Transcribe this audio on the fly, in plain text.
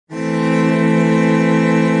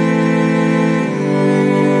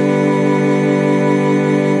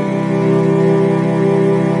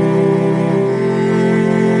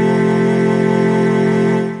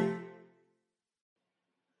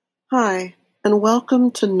and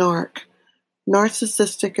welcome to NARC,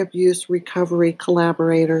 Narcissistic Abuse Recovery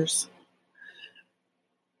Collaborators.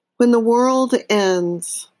 When the world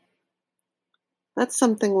ends, that's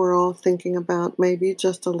something we're all thinking about maybe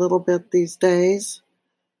just a little bit these days.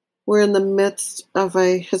 We're in the midst of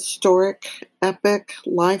a historic, epic,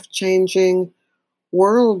 life-changing,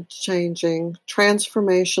 world-changing,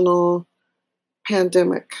 transformational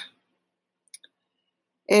pandemic.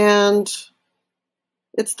 And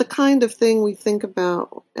it's the kind of thing we think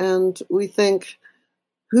about, and we think,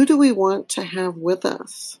 who do we want to have with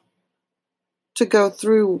us to go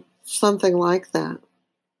through something like that?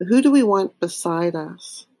 Who do we want beside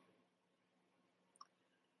us?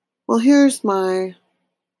 Well, here's my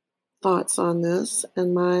thoughts on this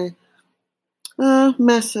and my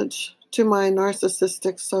message to my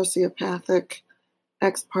narcissistic, sociopathic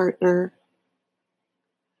ex-partner.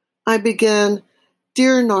 I begin,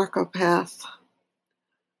 Dear Narcopath,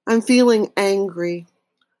 I'm feeling angry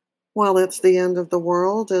while it's the end of the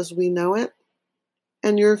world as we know it,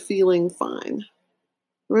 and you're feeling fine.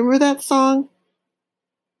 Remember that song?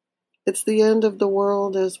 It's the end of the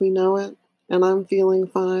world as we know it, and I'm feeling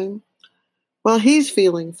fine. Well, he's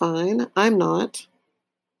feeling fine. I'm not.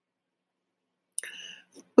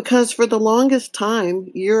 Because for the longest time,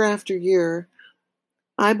 year after year,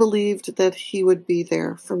 I believed that he would be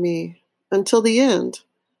there for me until the end,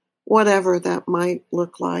 whatever that might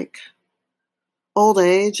look like. Old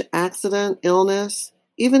age, accident, illness,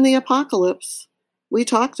 even the apocalypse. We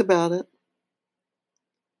talked about it.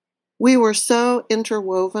 We were so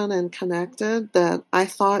interwoven and connected that I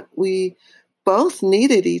thought we both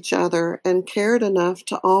needed each other and cared enough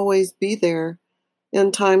to always be there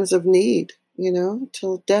in times of need,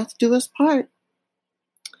 till death do us part.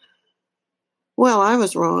 Well, I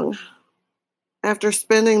was wrong. After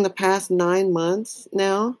spending the past 9 months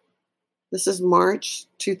now, this is March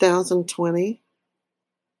 2020,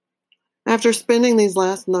 after spending these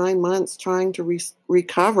last 9 months trying to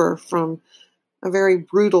recover from a very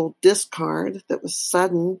brutal discard that was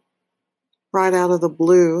sudden, right out of the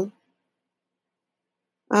blue,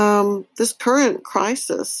 this current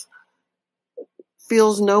crisis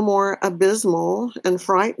feels no more abysmal and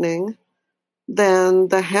frightening than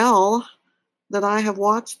the hell that I have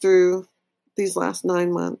walked through these last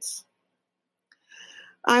 9 months.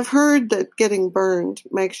 I've heard that getting burned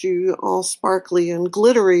makes you all sparkly and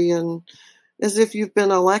glittery and as if you've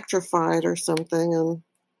been electrified or something. And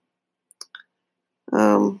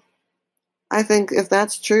I think if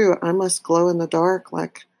that's true, I must glow in the dark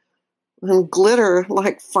and glitter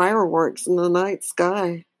like fireworks in the night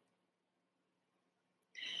sky.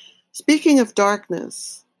 Speaking of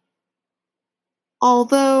darkness,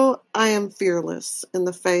 although I am fearless in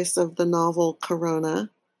the face of the novel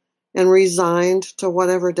corona and resigned to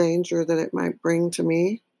whatever danger that it might bring to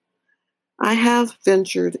me, I have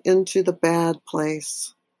ventured into the bad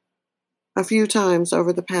place a few times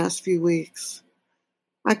over the past few weeks.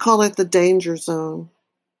 I call it the danger zone.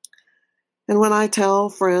 And when I tell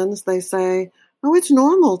friends, they say, oh, it's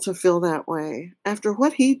normal to feel that way. After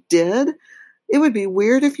what he did, it would be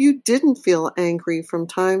weird if you didn't feel angry from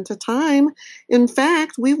time to time. In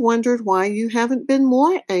fact, we've wondered why you haven't been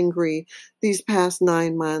more angry these past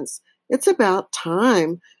 9 months. It's about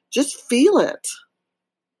time. Just feel it.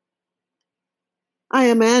 I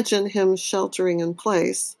imagine him sheltering in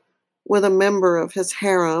place with a member of his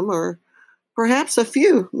harem or perhaps a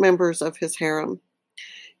few members of his harem.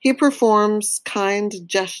 He performs kind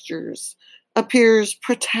gestures, appears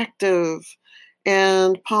protective,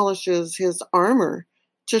 and polishes his armor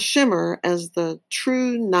to shimmer as the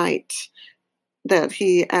true knight that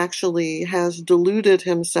he actually has deluded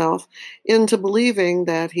himself into believing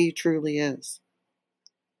that he truly is.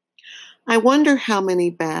 I wonder how many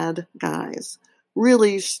bad guys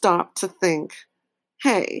really stop to think,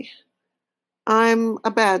 hey, I'm a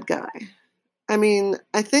bad guy. I mean,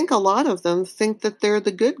 I think a lot of them think that they're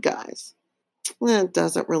the good guys. It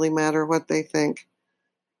doesn't really matter what they think.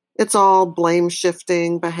 It's all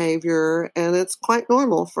blame-shifting behavior, and it's quite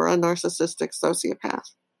normal for a narcissistic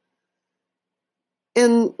sociopath.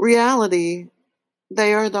 In reality,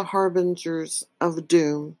 they are the harbingers of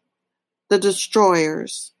doom, the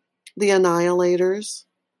destroyers, the annihilators,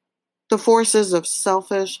 the forces of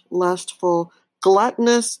selfish, lustful,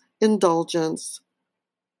 gluttonous indulgence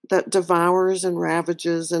that devours and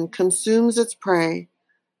ravages and consumes its prey,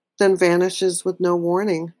 then vanishes with no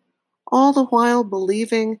warning, all the while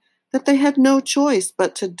believing that they had no choice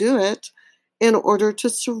but to do it in order to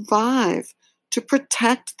survive, to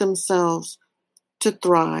protect themselves, to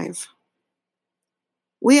thrive.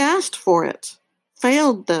 We asked for it,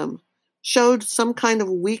 failed them, showed some kind of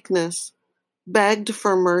weakness, begged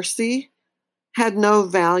for mercy, had no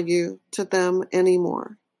value to them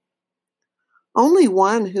anymore. Only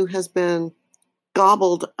one who has been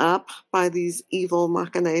gobbled up by these evil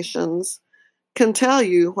machinations can tell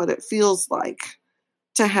you what it feels like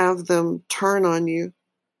to have them turn on you,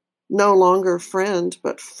 no longer friend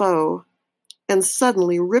but foe, and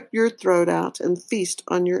suddenly rip your throat out and feast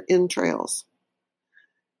on your entrails.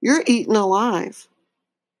 You're eaten alive,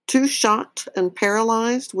 too shocked and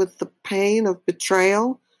paralyzed with the pain of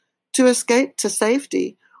betrayal to escape to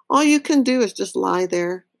safety. All you can do is just lie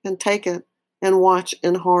there and take it and watch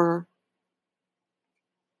in horror.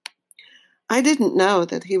 I didn't know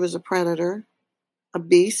that he was a predator, a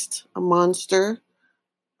beast, a monster,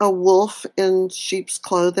 a wolf in sheep's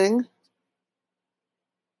clothing.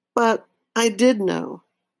 But I did know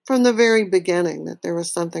from the very beginning that there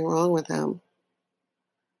was something wrong with him.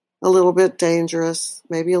 A little bit dangerous,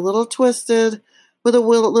 maybe a little twisted, with a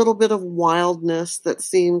little bit of wildness that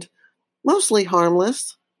seemed mostly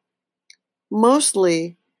harmless,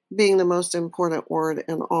 mostly being the most important word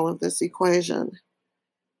in all of this equation.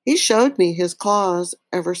 He showed me his claws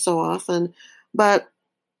ever so often, but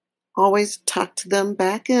always tucked them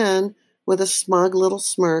back in with a smug little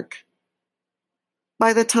smirk.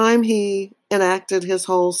 By the time he enacted his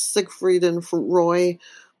whole Siegfried and Roy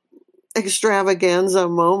extravaganza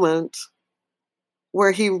moment,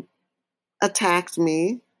 where he attacked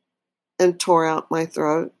me and tore out my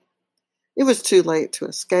throat, it was too late to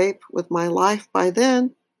escape with my life by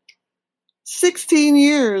then. 16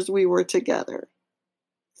 years we were together,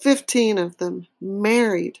 15 of them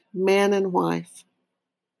married, man and wife.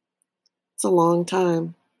 It's a long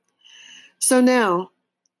time. So now,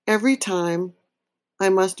 every time I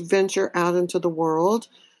must venture out into the world,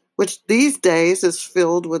 which these days is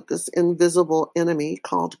filled with this invisible enemy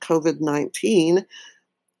called COVID-19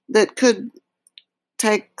 that could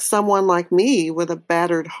take someone like me with a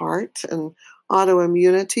battered heart and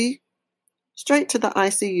autoimmunity straight to the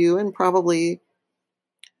ICU and probably,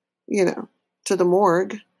 to the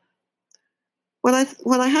morgue. When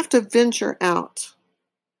I have to venture out,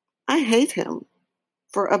 I hate him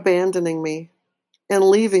for abandoning me and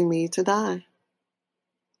leaving me to die.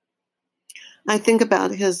 I think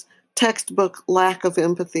about his textbook lack of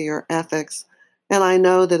empathy or ethics, and I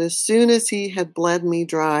know that as soon as he had bled me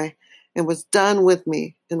dry and was done with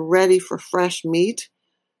me and ready for fresh meat,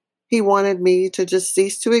 he wanted me to just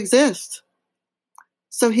cease to exist.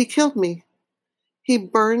 So he killed me. He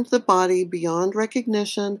burned the body beyond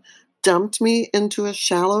recognition, dumped me into a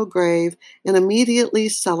shallow grave, and immediately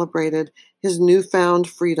celebrated his newfound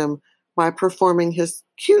freedom by performing his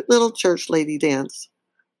cute little church lady dance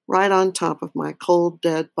right on top of my cold,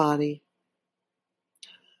 dead body.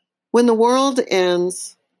 When the world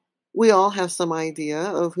ends, we all have some idea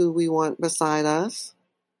of who we want beside us.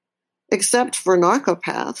 Except for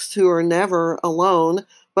narcopaths who are never alone,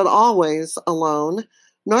 but always alone,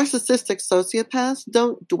 narcissistic sociopaths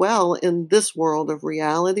don't dwell in this world of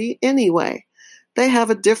reality anyway. They have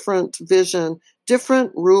a different vision,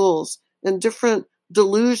 different rules, and different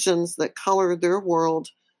delusions that color their world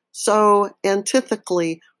so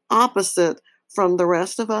antithically opposite from the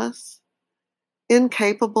rest of us.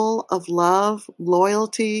 Incapable of love,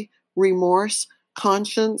 loyalty, remorse,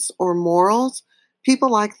 conscience, or morals, people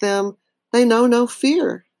like them, they know no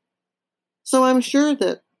fear. So I'm sure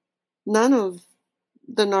that none of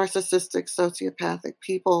the narcissistic, sociopathic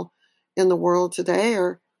people in the world today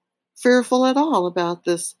are fearful at all about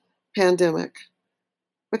this pandemic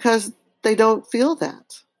because they don't feel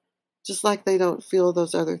that, just like they don't feel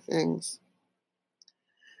those other things.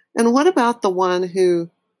 And what about the one who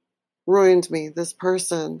ruined me, this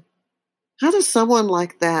person? How does someone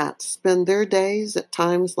like that spend their days at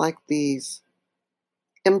times like these?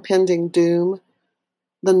 Impending doom,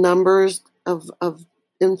 the numbers of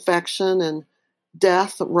infection and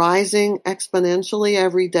death rising exponentially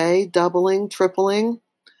every day, doubling, tripling.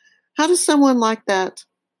 How does someone like that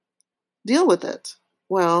deal with it?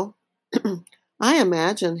 Well, I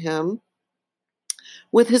imagine him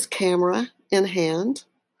with his camera in hand,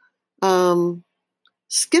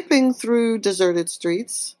 skipping through deserted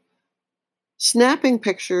streets, snapping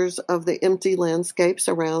pictures of the empty landscapes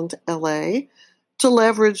around LA to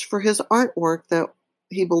leverage for his artwork that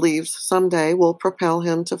he believes someday will propel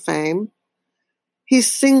him to fame.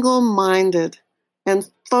 He's single-minded and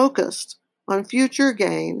focused on future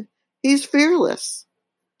gain. He's fearless.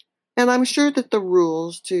 And I'm sure that the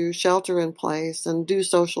rules to shelter in place and do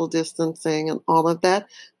social distancing and all of that,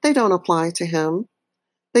 they don't apply to him.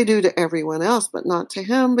 They do to everyone else, but not to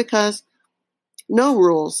him because no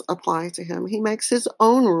rules apply to him. He makes his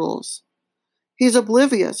own rules. He's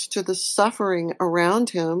oblivious to the suffering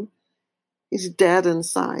around him. He's dead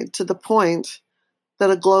inside, to the point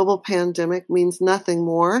that a global pandemic means nothing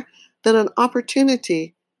more than an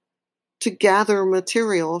opportunity to gather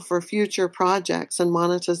material for future projects and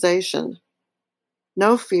monetization.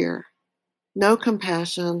 No fear, no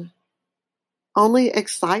compassion, only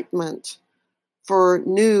excitement for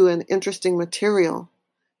new and interesting material,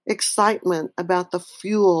 excitement about the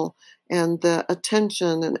fuel and the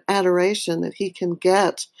attention and adoration that he can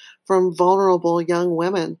get from vulnerable young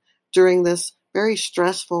women during this very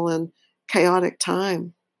stressful and chaotic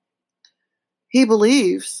time. He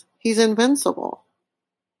believes he's invincible.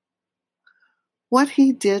 What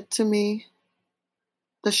he did to me,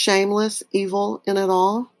 the shameless evil in it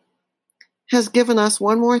all, has given us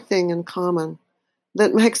one more thing in common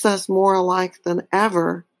that makes us more alike than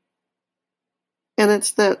ever. And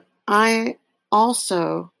it's that I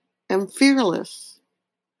also am fearless.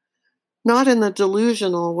 Not in the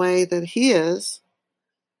delusional way that he is,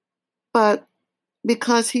 but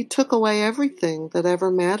because he took away everything that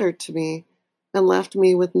ever mattered to me and left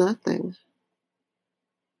me with nothing.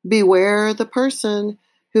 Beware the person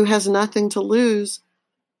who has nothing to lose.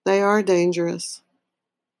 They are dangerous.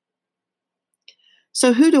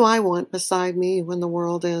 So who do I want beside me when the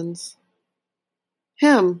world ends?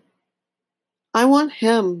 Him. I want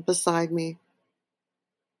him beside me.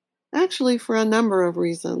 Actually, for a number of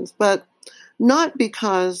reasons, but not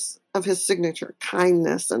because of his signature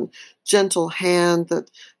kindness and gentle hand that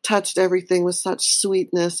touched everything with such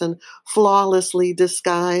sweetness and flawlessly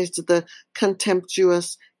disguised the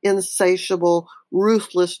contemptuous, insatiable,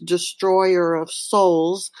 ruthless destroyer of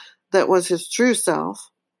souls that was his true self.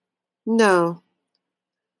 No,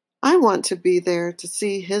 I want to be there to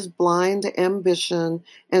see his blind ambition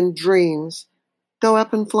and dreams go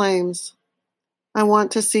up in flames. I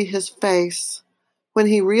want to see his face when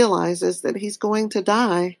he realizes that he's going to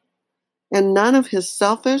die, and none of his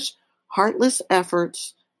selfish, heartless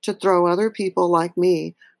efforts to throw other people like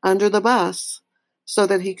me under the bus so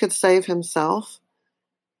that he could save himself,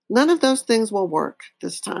 none of those things will work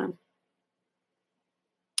this time.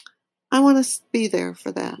 I want to be there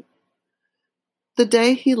for that. The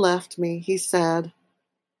day he left me, he said,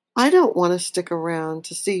 I don't want to stick around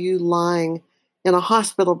to see you lying in a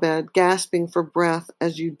hospital bed gasping for breath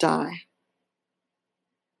as you die.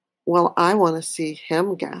 Well, I want to see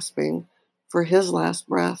him gasping for his last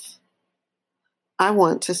breath. I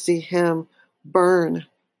want to see him burn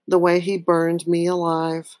the way he burned me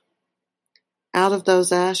alive. Out of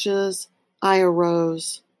those ashes, I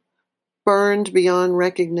arose, burned beyond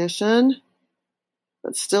recognition,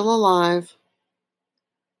 but still alive.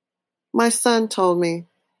 My son told me,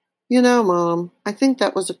 Mom, I think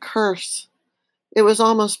that was a curse. It was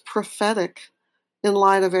almost prophetic in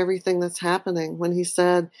light of everything that's happening when he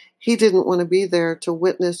said he didn't want to be there to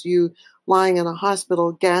witness you lying in a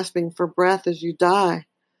hospital gasping for breath as you die.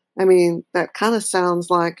 I mean, that kind of sounds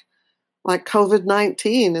like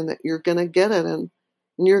COVID-19 and that you're going to get it and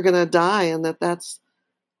you're going to die and that's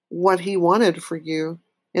what he wanted for you.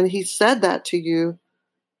 And he said that to you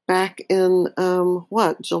back in,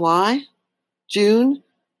 July, June,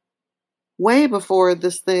 way before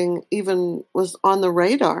this thing even was on the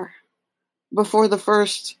radar, before the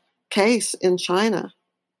first case in China.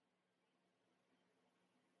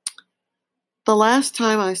 The last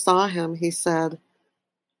time I saw him, he said,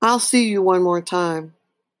 I'll see you one more time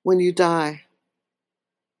when you die.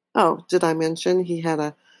 Oh, did I mention he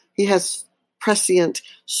has prescient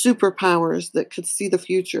superpowers that could see the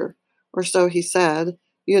future, or so he said,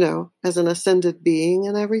 as an ascended being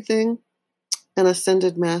and everything, an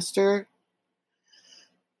ascended master.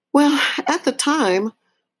 Well, at the time,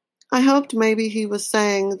 I hoped maybe he was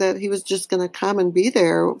saying that he was just going to come and be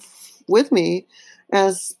there with me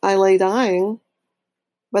as I lay dying.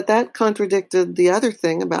 But that contradicted the other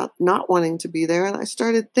thing about not wanting to be there. And I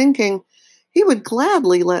started thinking he would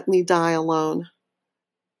gladly let me die alone.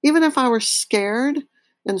 Even if I were scared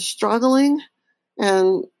and struggling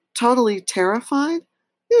and totally terrified,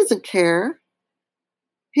 he doesn't care.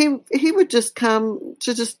 He would just come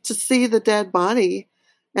to see the dead body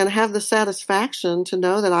and have the satisfaction to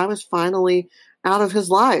know that I was finally out of his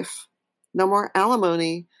life. No more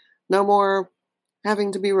alimony, no more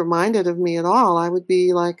having to be reminded of me at all. I would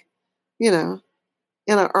be like, in an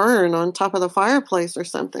urn on top of the fireplace or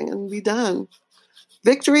something and be done.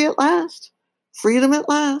 Victory at last, freedom at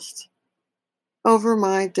last, over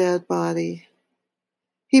my dead body.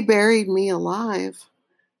 He buried me alive,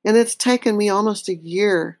 and it's taken me almost a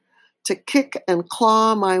year to kick and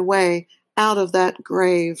claw my way out of that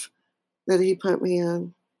grave that he put me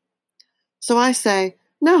in. So I say,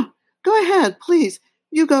 no, go ahead, please,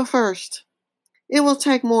 you go first. It will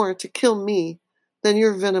take more to kill me than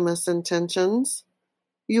your venomous intentions.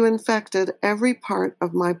 You infected every part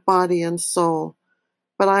of my body and soul,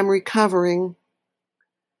 but I'm recovering,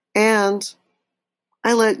 and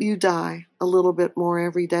I let you die a little bit more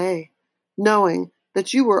every day, knowing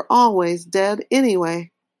that you were always dead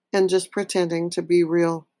anyway and just pretending to be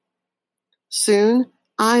real. Soon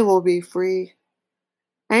I will be free.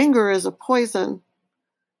 Anger is a poison,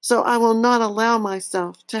 so I will not allow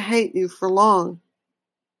myself to hate you for long.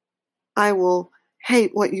 I will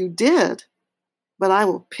hate what you did, but I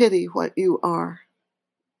will pity what you are.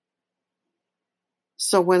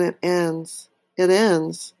 So when it ends,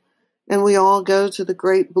 and we all go to the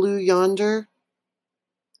great blue yonder.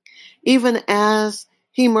 Even as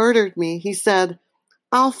he murdered me, he said,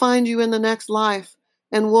 I'll find you in the next life,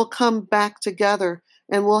 and we'll come back together,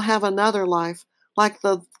 and we'll have another life, like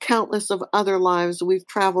the countless of other lives we've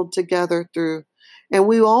traveled together through. And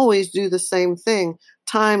we always do the same thing,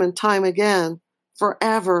 time and time again.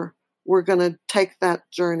 Forever, we're going to take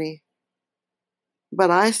that journey.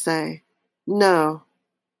 But I say, no,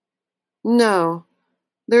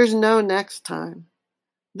 there's no next time.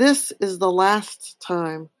 This is the last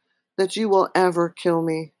time that you will ever kill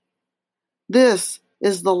me. This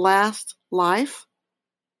is the last life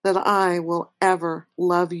that I will ever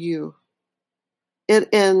love you. It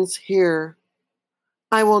ends here.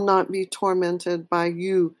 I will not be tormented by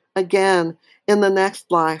you again in the next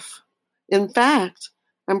life. In fact,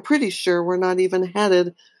 I'm pretty sure we're not even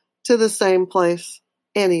headed to the same place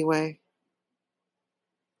anyway.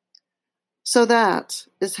 So that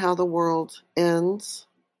is how the world ends,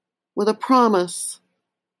 with a promise.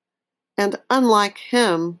 And unlike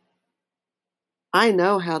him, I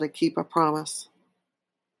know how to keep a promise.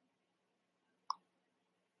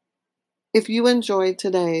 If you enjoyed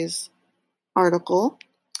today's article,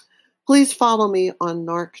 please follow me on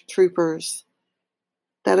Narc Troopers.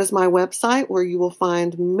 That is my website where you will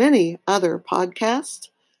find many other podcasts,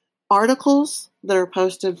 articles that are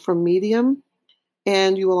posted from Medium,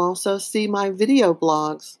 and you will also see my video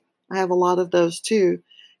blogs. I have a lot of those too.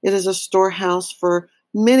 It is a storehouse for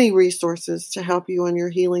many resources to help you on your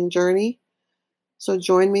healing journey. So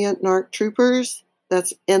join me at Narc Troopers.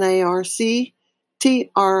 That's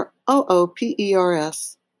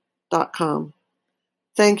NARCTROOPERS.com.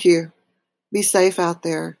 Thank you. Be safe out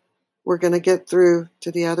there. We're going to get through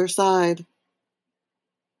to the other side.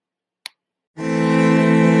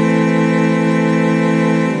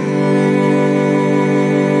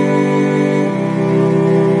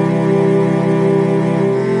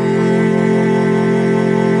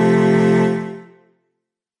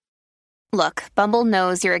 Look, Bumble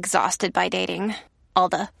knows you're exhausted by dating. All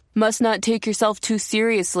the, must not take yourself too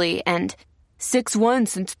seriously, and 6'1"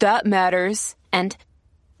 since that matters, and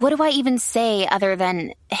what do I even say other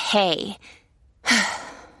than, hey?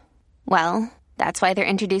 Well, that's why they're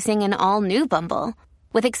introducing an all-new Bumble,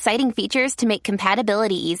 with exciting features to make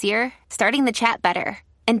compatibility easier, starting the chat better,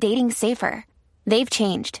 and dating safer. They've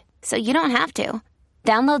changed, so you don't have to.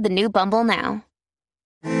 Download the new Bumble now.